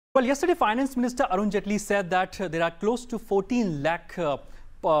Well, yesterday Finance Minister Arun Jaitley said that there are close to 14 lakh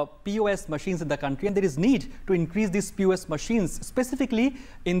POS machines in the country, and there is need to increase these POS machines, specifically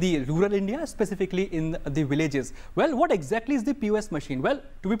in the rural India, specifically in the villages. Well, what exactly is the POS machine? Well,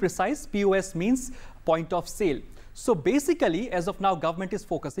 to be precise, POS means point of sale. So basically, as of now, government is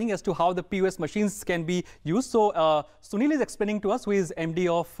focusing as to how the POS machines can be used. So Sunil is explaining to us, who is MD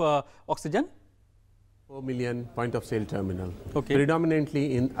of Oxygen. 4 million point of sale terminal, okay,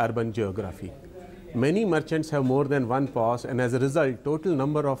 predominantly in urban geography. Many merchants have more than one POS, and as a result, total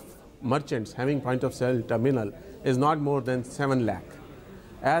number of merchants having point of sale terminal is not more than 7 lakh.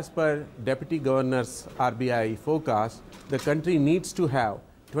 As per Deputy Governor's RBI forecast, the country needs to have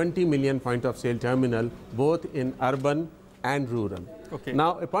 20 million point of sale terminal both in urban and rural. Okay.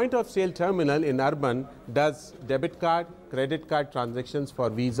 Now, a point of sale terminal in urban does debit card, credit card transactions for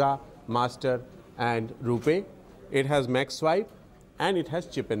Visa, Master and RuPay. It has Max Swipe and it has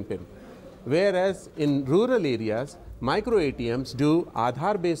chip and pin. Whereas in rural areas, micro ATMs do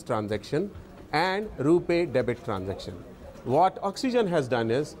Aadhaar based transaction and RuPay debit transaction. What Oxygen has done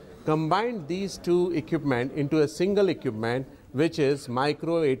is combined these two equipment into a single equipment, which is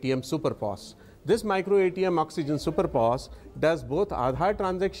micro ATM Super POS. This micro ATM Oxygen Super POS does both Aadhaar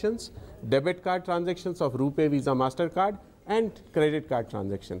transactions, debit card transactions of RuPay, Visa, MasterCard and credit card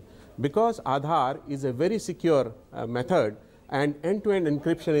transaction. Because Aadhaar is a very secure method and end-to-end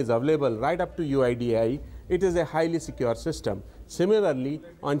encryption is available right up to UIDAI, it is a highly secure system. Similarly,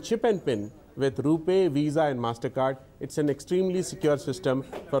 on chip and pin with RuPay, Visa and MasterCard, it's an extremely secure system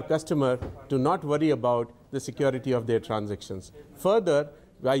for customer to not worry about the security of their transactions. Further,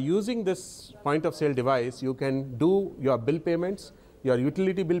 by using this point of sale device, you can do your bill payments, your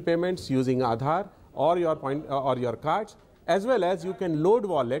utility bill payments using Aadhaar or your cards, as well as you can load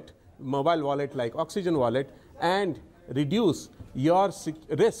wallet, mobile wallet like Oxygen wallet, and reduce your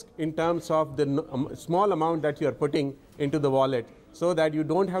risk in terms of the small amount that you are putting into the wallet, so that you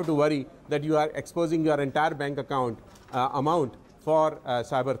don't have to worry that you are exposing your entire bank account amount for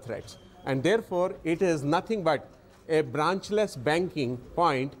cyber threats. And therefore, it is nothing but a branchless banking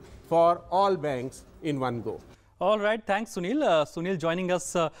point for all banks in one go. All right, thanks Sunil. Sunil joining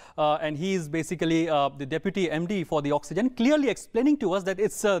us, and he is basically the Deputy MD for the Oxygen, clearly explaining to us that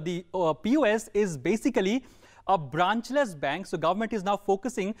it's the POS is basically a branchless bank. So government is now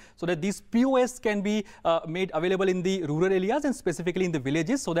focusing so that these POS can be made available in the rural areas and specifically in the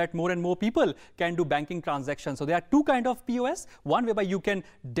villages, so that more and more people can do banking transactions. So there are two kinds of POS, one whereby you can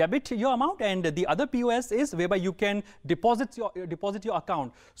debit your amount, and the other POS is whereby you can deposit your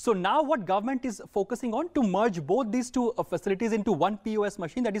account. So now what government is focusing on, to merge both these two facilities into one POS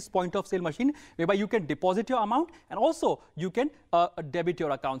machine, that is point of sale machine, whereby you can deposit your amount and also you can debit your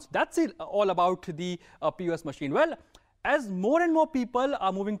accounts. That's it all about the POS machine. Well, as more and more people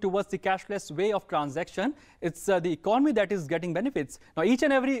are moving towards the cashless way of transaction, it's the economy that is getting benefits. Now, each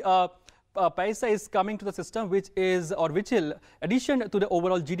and every paisa is coming to the system, which will addition to the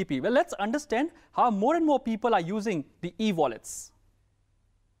overall GDP. Well, let's understand how more and more people are using the e-wallets.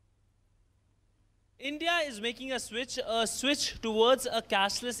 India is making a switch towards a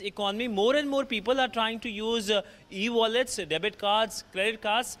cashless economy. More and more people are trying to use e-wallets, debit cards, credit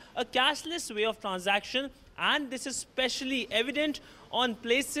cards, a cashless way of transaction. And this is especially evident on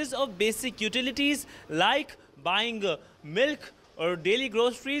places of basic utilities like buying milk or daily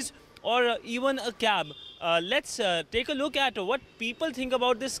groceries or even a cab. Let's take a look at what people think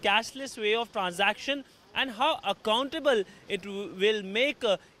about this cashless way of transaction and how accountable it will make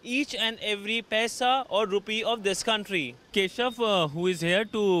each and every paisa or rupee of this country. Keshav, who is here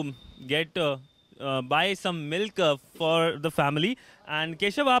to get buy some milk for the family. And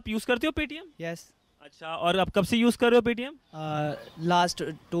Keshav, आप use करते हो Paytm? Yes. अच्छा, और आप कब से use कर रहे हो पेटीएम? Last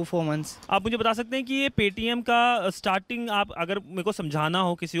 2-4 months. आप मुझे बता सकते हैं कि ये पेटीएम का स्टार्टिंग आप अगर मेरे को समझाना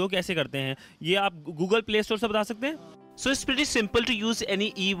हो किसी को कैसे करते हैं, ये आप गूगल प्ले स्टोर से बता सकते हैं? So it's pretty simple to use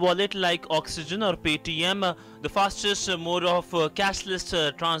any e-wallet like Oxygen or Paytm, the fastest mode of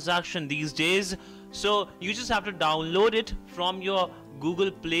cashless transaction these days. So you just have to download it from your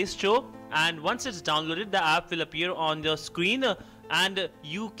Google Play Store, and once it's downloaded, the app will appear on your screen. And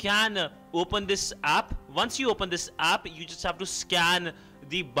you can open this app. Once you open this app, you just have to scan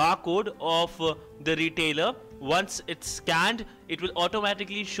the barcode of the retailer. Once it's scanned, it will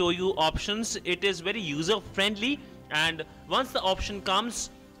automatically show you options. It is very user friendly, and once the option comes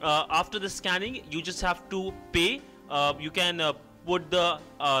after the scanning, you just have to pay. You can put the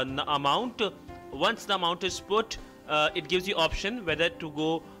amount. Once the amount is put, it gives you option whether to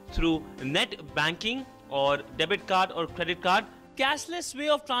go through net banking or debit card or credit card. cashless way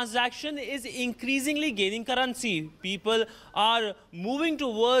of transaction is increasingly gaining currency. People are moving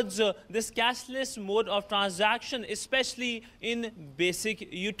towards this cashless mode of transaction, especially in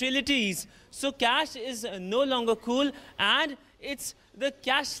basic utilities. So cash is no longer cool, and it's the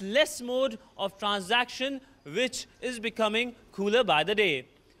cashless mode of transaction which is becoming cooler by the day.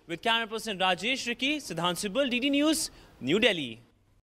 With camera person Rajesh Ricky, Siddhant Sibal, DD News, New Delhi.